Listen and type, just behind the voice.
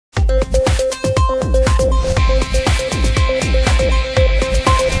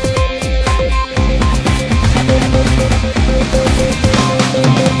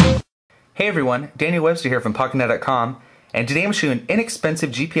Hey everyone, Daniel Webster here from Pocketnow.com, and today I'm showing an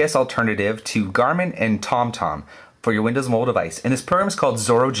inexpensive GPS alternative to Garmin and TomTom for your Windows mobile device. And this program is called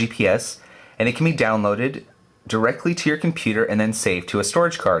ZorroGPS, and it can be downloaded directly to your computer and then saved to a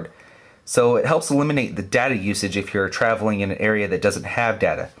storage card. So it helps eliminate the data usage if you're traveling in an area that doesn't have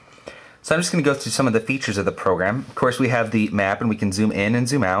data. So I'm just going to go through some of the features of the program. Of course, we have the map and we can zoom in and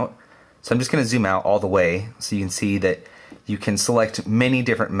zoom out. So I'm just going to zoom out all the way so you can see that you can select many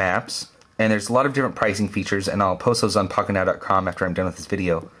different maps. And there's a lot of different pricing features, and I'll post those on Pocketnow.com after I'm done with this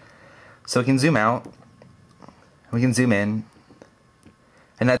video. So we can zoom out, we can zoom in,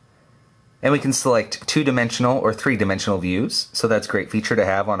 and we can select 2-dimensional or 3-dimensional views. So that's a great feature to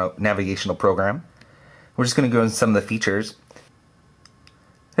have on a navigational program. We're just going to go into some of the features.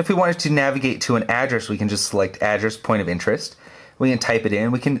 If we wanted to navigate to an address, we can just select address point of interest. We can type it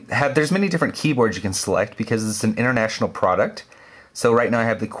in. We can have, there's many different keyboards you can select because it's an international product. So right now I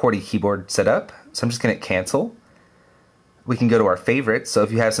have the QWERTY keyboard set up, so I'm just going to cancel. We can go to our favorites, so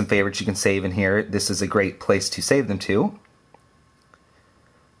if you have some favorites you can save in here. This is a great place to save them to.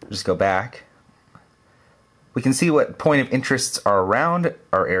 Just go back. We can see what point of interests are around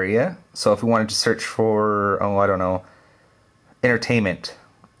our area. So if we wanted to search for, I don't know, entertainment,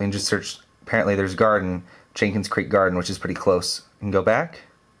 we can just search, apparently there's garden, Jenkins Creek Garden, which is pretty close. We can go back.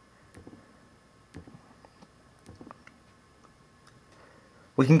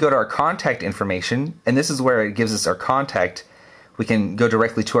 We can go to our contact information, and this is where it gives us our contact. We can go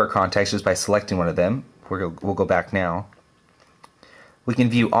directly to our contacts just by selecting one of them. We'll go back now. We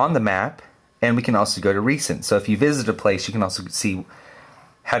can view on the map, and we can also go to recent. So if you visit a place, you can also see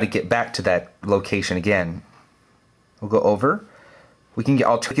how to get back to that location again. We'll go over. We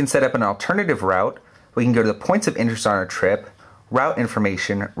can set up an alternative route. We can go to the points of interest on our trip, route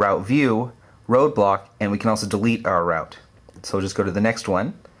information, route view, roadblock, and we can also delete our route. So we'll just go to the next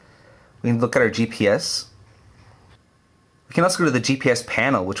one. We can look at our GPS. We can also go to the GPS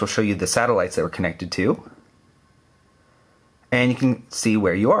panel, which will show you the satellites that we're connected to. And you can see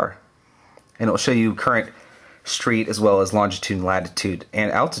where you are. And it will show you current street as well as longitude, latitude,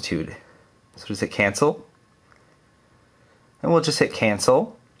 and altitude. So just hit cancel. And we'll just hit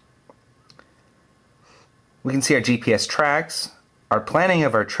cancel. We can see our GPS tracks, our planning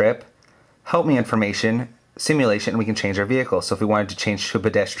of our trip, help me information, simulation, and we can change our vehicle. So if we wanted to change to a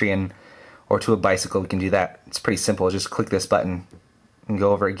pedestrian or to a bicycle, we can do that. It's pretty simple. Just click this button and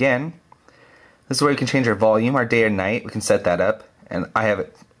go over again. This is where we can change our volume, our day and night. We can set that up, and I have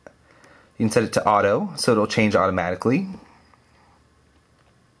it. You can set it to auto, so it'll change automatically.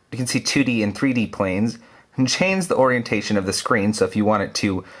 You can see 2D and 3D planes. You can change the orientation of the screen, so if you want it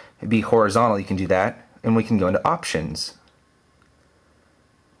to be horizontal, you can do that. And we can go into options.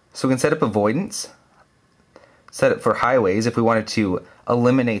 So we can set up avoidance. Set it for highways. If we wanted to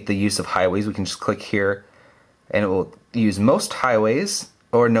eliminate the use of highways, we can just click here and it will use most highways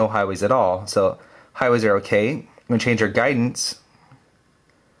or no highways at all. So highways are okay. We can change our guidance.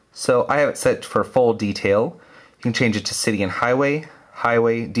 So I have it set for full detail. You can change it to city and highway,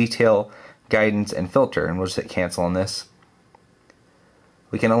 highway, detail, guidance, and filter. And we'll just hit cancel on this.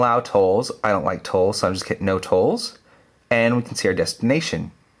 We can allow tolls. I don't like tolls, so I'm just hitting no tolls. And we can see our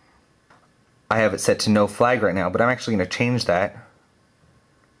destination. I have it set to no flag right now, but I'm actually going to change that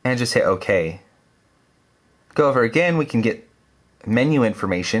and just hit OK. Go over again, we can get menu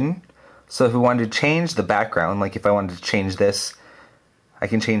information. So if we wanted to change the background, like if I wanted to change this, I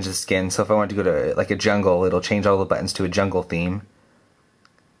can change the skin. So if I wanted to go to like a jungle, it'll change all the buttons to a jungle theme.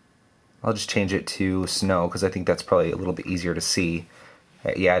 I'll just change it to snow because I think that's probably a little bit easier to see.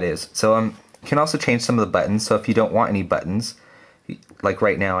 Yeah, it is. So you can also change some of the buttons. So if you don't want any buttons, like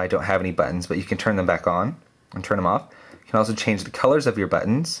right now I don't have any buttons, but you can turn them back on and turn them off. You can also change the colors of your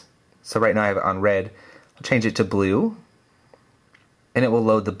buttons. So right now I have it on red. I'll change it to blue and it will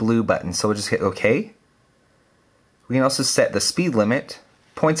load the blue button. So we'll just hit OK. We can also set the speed limit,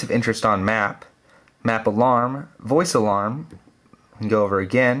 points of interest on map, map alarm, voice alarm. We can go over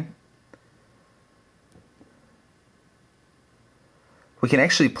again. We can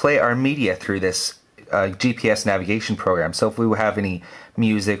actually play our media through this GPS navigation program. So if we have any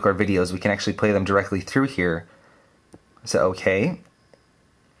music or videos, we can actually play them directly through here. So OK.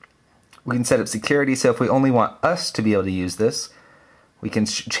 We can set up security, so if we only want us to be able to use this, we can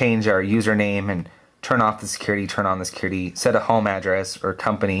change our username and turn off the security, turn on the security, set a home address or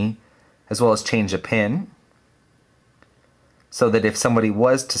company, as well as change a PIN, so that if somebody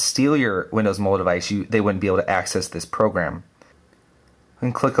was to steal your Windows mobile device, they wouldn't be able to access this program. We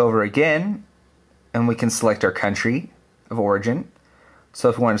can click over again, and we can select our country of origin. So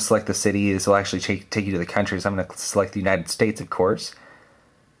if we want to select the city, this will actually take you to the country. So I'm going to select the United States, of course.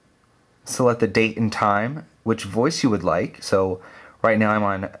 select the date and time, which voice you would like. So right now I'm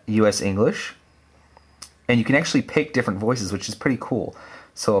on US English. And you can actually pick different voices, which is pretty cool.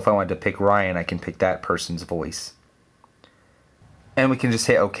 So if I wanted to pick Ryan, I can pick that person's voice. And we can just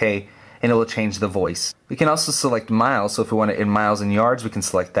hit OK, and it will change the voice. We can also select miles, so if we want it in miles and yards, we can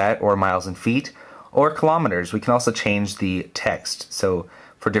select that, or miles and feet, or kilometers. We can also change the text. So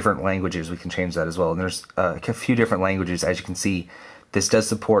for different languages, we can change that as well. And there's a few different languages, as you can see. This does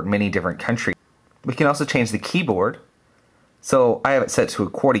support many different countries. We can also change the keyboard. So I have it set to a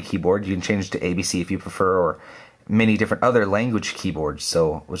QWERTY keyboard. You can change it to ABC if you prefer, or many different other language keyboards.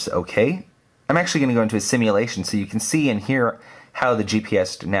 So we'll just OK. I'm actually going to go into a simulation so you can see and hear how the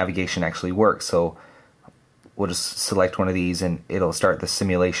GPS navigation actually works. So we'll just select one of these and it'll start the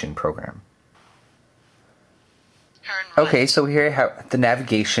simulation program. Okay, so here I have the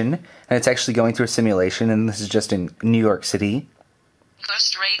navigation, and it's actually going through a simulation, and this is just in New York City. Go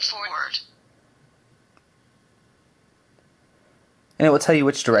straight forward. And it will tell you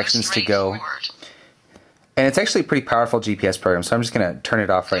which directions to go. Forward. And it's actually a pretty powerful GPS program, so I'm just going to turn it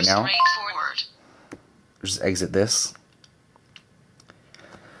off right now. Straight forward. Just exit this.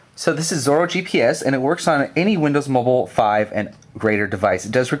 So this is ZorroGPS, and it works on any Windows Mobile 5 and greater device.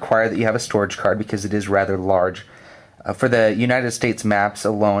 It does require that you have a storage card because it is rather large. For the United States maps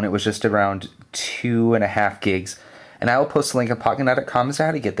alone, it was just around 2.5 gigs. And I will post a link on Pocketnow.com as to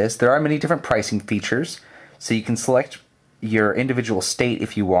how to get this. There are many different pricing features, so you can select your individual state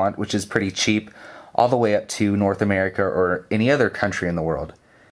if you want, which is pretty cheap, all the way up to North America or any other country in the world.